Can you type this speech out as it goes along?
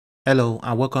Hello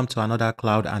and welcome to another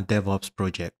Cloud and DevOps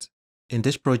project. In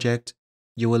this project,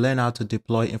 you will learn how to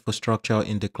deploy infrastructure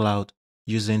in the cloud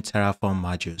using Terraform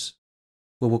modules.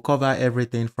 We will cover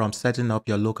everything from setting up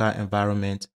your local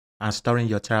environment and storing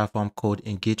your Terraform code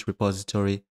in Git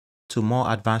repository to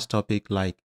more advanced topics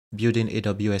like building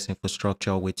AWS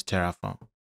infrastructure with Terraform.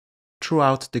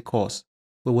 Throughout the course,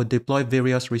 we will deploy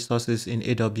various resources in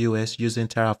AWS using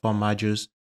Terraform modules,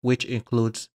 which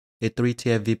includes a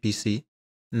 3-tier VPC,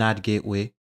 NAT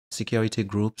gateway, security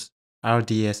groups,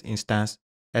 RDS instance,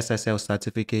 SSL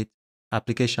certificate,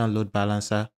 application load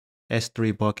balancer,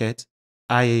 S3 bucket,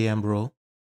 IAM role,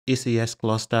 ECS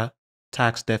cluster,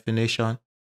 task definition,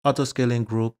 autoscaling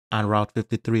group, and Route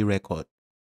 53 record.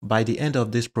 By the end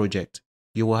of this project,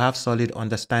 you will have solid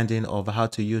understanding of how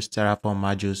to use Terraform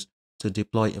modules to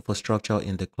deploy infrastructure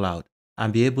in the cloud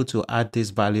and be able to add this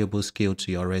valuable skill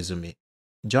to your resume.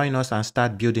 Join us and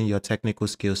start building your technical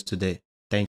skills today.